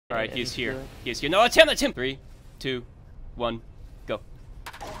All right, he's here. He's here. No, that's him. That's him. 3, 2, 1, go.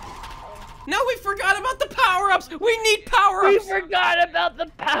 No, we forgot about the power-ups. We need power-ups. We forgot about the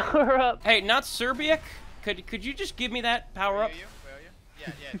power-up. Hey, not Serbiak. Could you just give me that power-up? Where are you?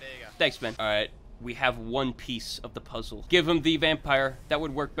 Yeah, there you go. Thanks, man. All right, we have one piece of the puzzle. Give him the vampire. That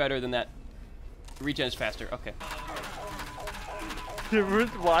would work better than that. Regen is faster. Okay.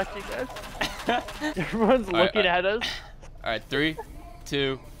 Everyone's watching us. Everyone's looking at us. All right, 3,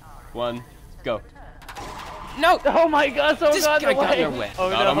 2, 1, go. No! Oh my God! Someone This got guy in the got way. in our way. Oh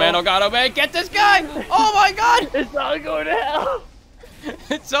God, no! oh man! Oh God! Oh man! Get this guy! Oh my God! It's all going to hell.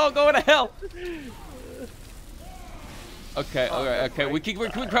 It's all going to hell. Okay, okay. We can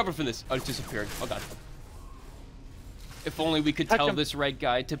recover from this. Oh, it disappeared. Oh God. If only we could tell this red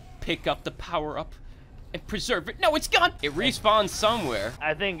guy to pick up the power up and preserve it. No, it's gone. It respawns somewhere.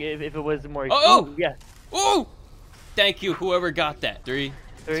 I think if it was more. Oh! Yeah. Oh! Thank you, whoever got that. 3,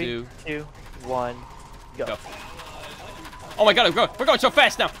 2, 1, go. Oh my God, we're going so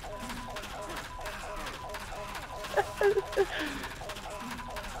fast now.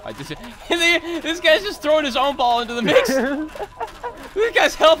 This guy's just throwing his own ball into the mix. This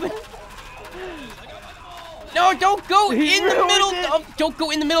guy's helping. No, don't go in the middle of. Don't go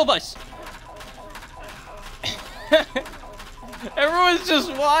in the middle of us. Everyone's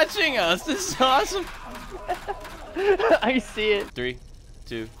just watching us. This is awesome. I see it. 3,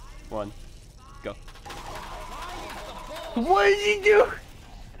 2, 1, go. What is he doing?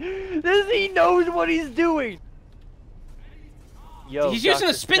 He knows what he's doing. Yo, he's using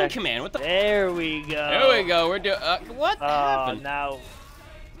a spin command. What the? There we go. There we go. We're doing. What happened? Now.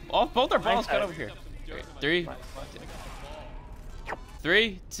 Both our balls got over here.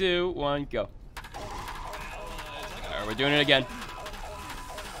 3, 2, 1, go. Alright, we're doing it again.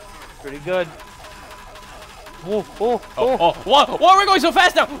 Pretty good. Whoa. Why are we going so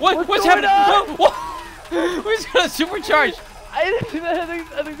fast now? What's happening? We just got a supercharge. I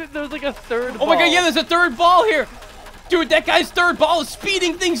think there was like a third ball. Oh my God, yeah, there's a third ball here. Dude, that guy's third ball is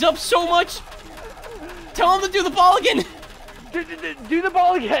speeding things up so much. Tell him to do the ball again. Do the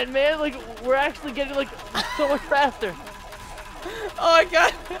ball again, man. Like, we're actually getting like so much faster. Oh my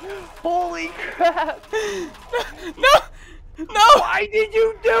God. Holy crap. No. Why did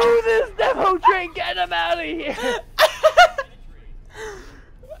you do this, Demo Train? Get him out of here.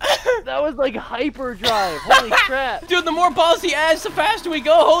 That was like hyperdrive. Holy crap. Dude, the more balls he adds, the faster we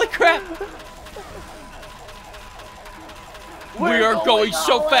go. Holy crap. We are going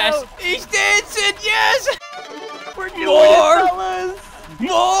so fast. He's dancing. Yes. We're doing More. it, fellas.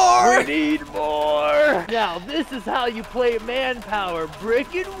 More. We need more. Now, this is how you play Manpower,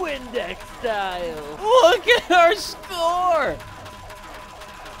 Brick and Windex style. Look at our score.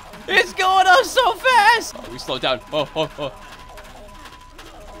 It's going up so fast. Oh, we slowed down. Oh.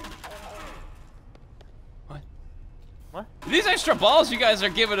 What? These extra balls you guys are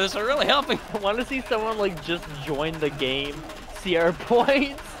giving us are really helping. I want to see someone like just join the game, see our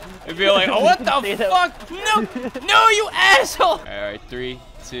points. And be like, oh, what the fuck? No, you asshole. All right, 3,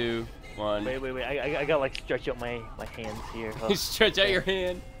 2, 1. Wait. I gotta like stretch out my hands here. Oh. Stretch out your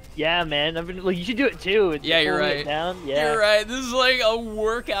hand. Yeah, man. I've been like, you should do it too. Yeah, you're right. Down. Yeah. You're right. This is like a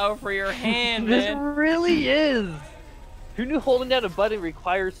workout for your hand, This man. really is. Who knew holding down a button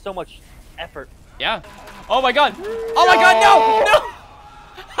requires so much effort? Yeah. Oh my God. Oh my God,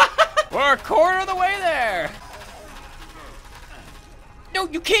 no. We're a quarter of the way there. No,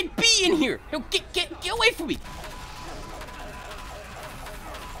 you can't be in here. No, get away from me.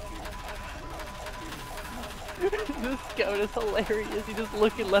 This scout is hilarious. He's just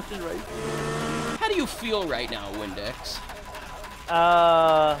looking left and right. How do you feel right now, Windex?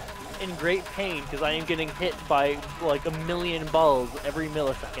 In great pain because I am getting hit by like a million balls every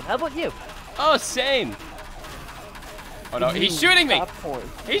millisecond. How about you? Oh, same. Oh no, he's shooting me.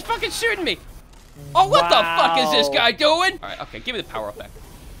 He's fucking shooting me. Oh, what the fuck is this guy doing? All right, okay, give me the power up back.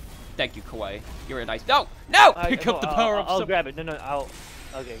 Thank you, Kawaii. You're a nice. No, pick up the power up. I'll grab it. No, I'll.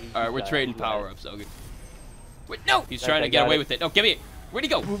 Okay. All right, we're trading power ups. Okay. Wait, no, he's trying to get away with it. No, give me it. Where'd he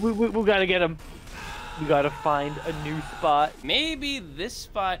go? We gotta get him. We gotta find a new spot. Maybe this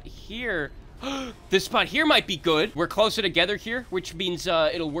spot here. This spot here might be good. We're closer together here, which means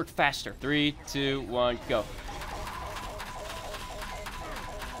it'll work faster. 3, 2, 1, go.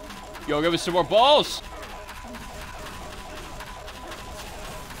 Yo, give us some more balls.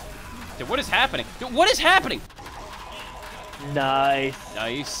 Dude, what is happening? Dude, what is happening? Nice.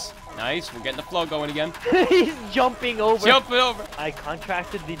 Nice. We're getting the flow going again. He's jumping over. Jumping over. I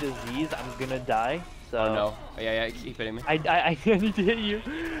contracted the disease. I'm gonna die. So. Oh no. Yeah, keep hitting me. I need to hit you.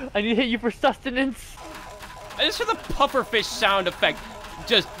 I need to hit you for sustenance. Just for the pufferfish sound effect.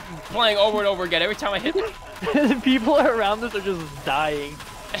 just playing over and over again every time I hit them. The people around us are just dying.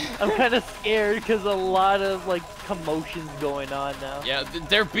 I'm kind of scared because a lot of like commotion's going on now. Yeah,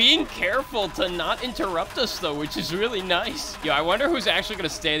 they're being careful to not interrupt us though, which is really nice. Yo, I wonder who's actually gonna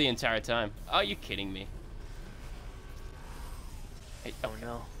stay the entire time. Oh, you kidding me? Hey, Oh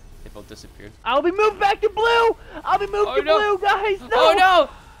no. they both disappeared. I'll be moved back to blue! I'll be moved to blue, guys! No! Oh no!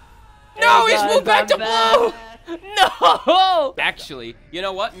 No, Hey, he's guys, moved back to I'm back. blue! No! Actually, you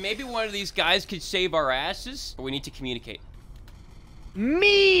know what? Maybe one of these guys could save our asses, but we need to communicate.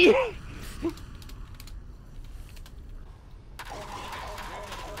 Me!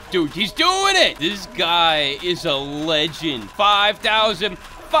 Dude, he's doing it! This guy is a legend. 5,000!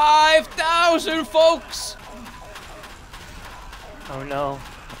 5,000, folks! Oh no.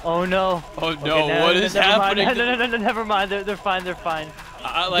 Oh no. Oh no, what is happening? No, never mind. They're fine, they're fine.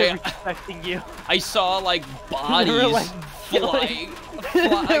 They're Like, respecting you. I saw, like, bodies were, like, flying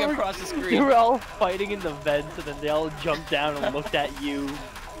across the They screen. were all fighting in the vents and then they all jumped down and looked at you.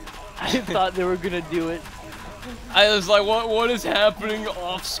 I thought they were gonna do it. I was like, what is happening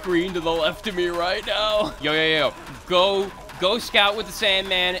off screen to the left of me right now? Yo. Go scout with the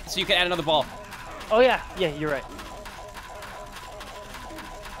Sandman so you can add another ball. Oh yeah, you're right.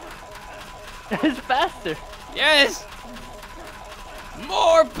 It's faster. Yes!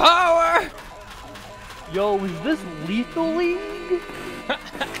 More power! Yo, is this Lethal League?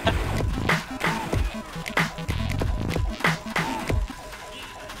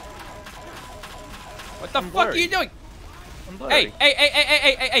 What the fuck are you doing? I'm blurry.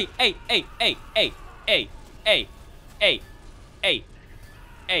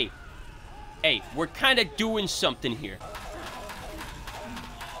 Hey, we're kind of doing something here.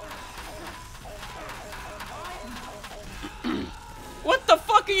 What the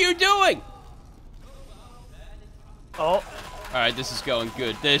fuck are you doing? Oh. All right, this is going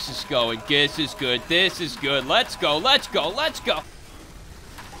good. This is good. This is good. Let's go.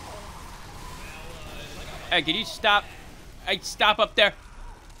 Hey, can you stop? Hey, stop up there.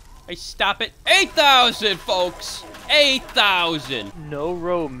 Hey, stop it. 8,000, folks. 8,000. No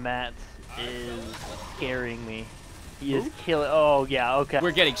romance is scaring me. He is killing. Oh, yeah, okay.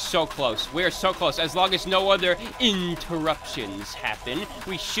 We're getting so close. We're so close. As long as no other interruptions happen,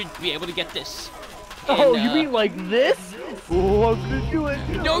 we should be able to get this. Oh, And, you mean like this? Oh, I'm gonna do it.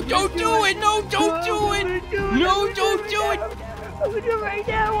 No, don't do it. No, don't do it. No, don't do it. I'm gonna do it right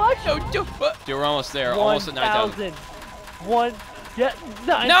now. Watch. No, do it. Dude, we're almost there. Almost at 9,000.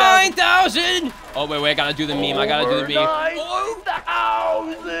 9,000. Oh, wait, I gotta do the meme. I gotta do the meme.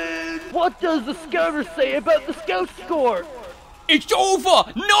 9,000. What does the scouter say about the scout score? It's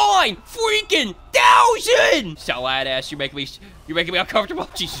over! 9 freaking thousand! Salad ass, you're making me uncomfortable.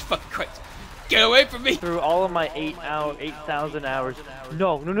 Jesus fucking Christ. Get away from me! Through all of my 8,000 hours.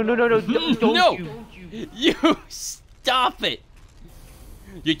 No, don't No. you. You stop it!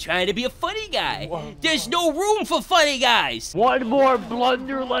 You're trying to be a funny guy. Whoa. There's no room for funny guys. One more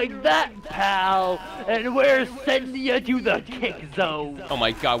blunder like that, pal, and we're sending you to the kick zone. Oh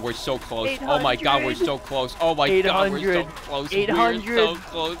my god, we're so close. Oh my god, we're so close. Oh my god, we're so close. 800, We're so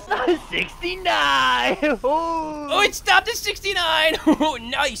close. 69. Oh, it stopped at 69. Oh,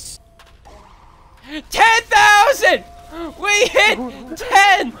 nice. 10,000. We hit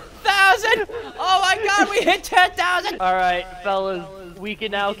 10,000. Oh my god, we hit 10,000. All right, fellas, we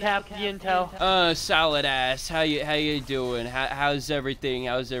can now cap the intel. Solid ass. How you doing? How's everything?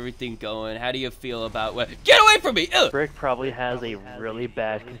 How's everything going? How do you feel about what? Get away from me! Ugh. Brick probably has a really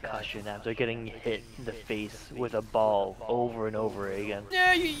bad concussion after getting hit in the face with a ball over and over again.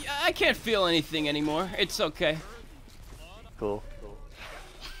 Yeah, I can't feel anything anymore. It's okay. Cool.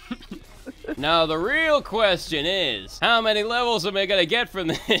 Now the real question is, how many levels am I gonna get from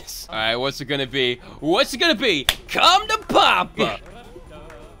this? All right, what's it gonna be? What's it gonna be? Come to Papa.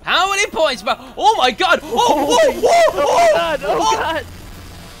 How many points? Oh my God! Oh, whoa,